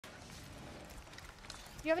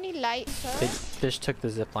Do you have any light, sir? They just took the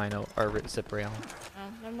zip line or zip rail.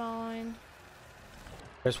 Oh, never mind.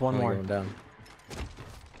 There's one more. Going down.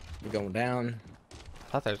 You're going down.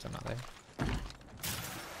 I thought there was another.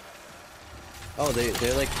 Oh, they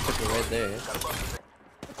like took it right there. We're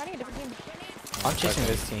fighting a different team. I'm chasing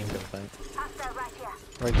this team.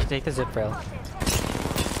 Wait, just take the zip rail.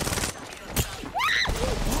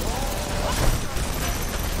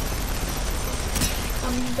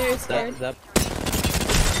 I'm very scared.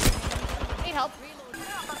 Need help.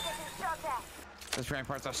 This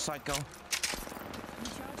rampart's a psycho.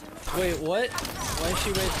 Wait, what? Why is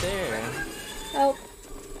she right there? Help.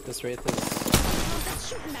 This right this.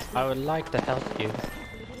 I would like to help you.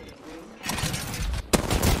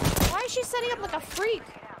 Why is she setting up like a freak?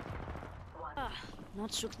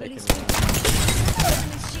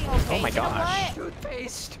 Oh my gosh.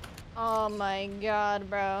 Toothpaste. Oh my god,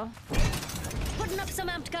 bro. Putting up some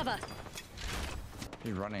amped cover.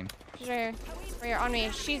 He's running. She's right here. Right here, on me.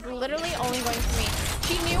 She's literally only going for me.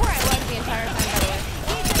 She knew where I was the entire time, by the way.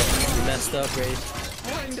 You messed up, Grace.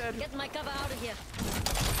 Get my cover out of here.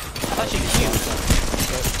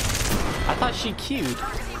 I thought she queued.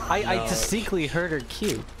 I distinctly heard her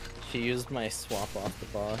queue. She used my swap off the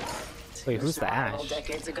box. Wait, who's the Ash?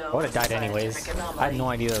 I would have died anyways. I had no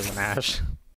idea there was an Ash.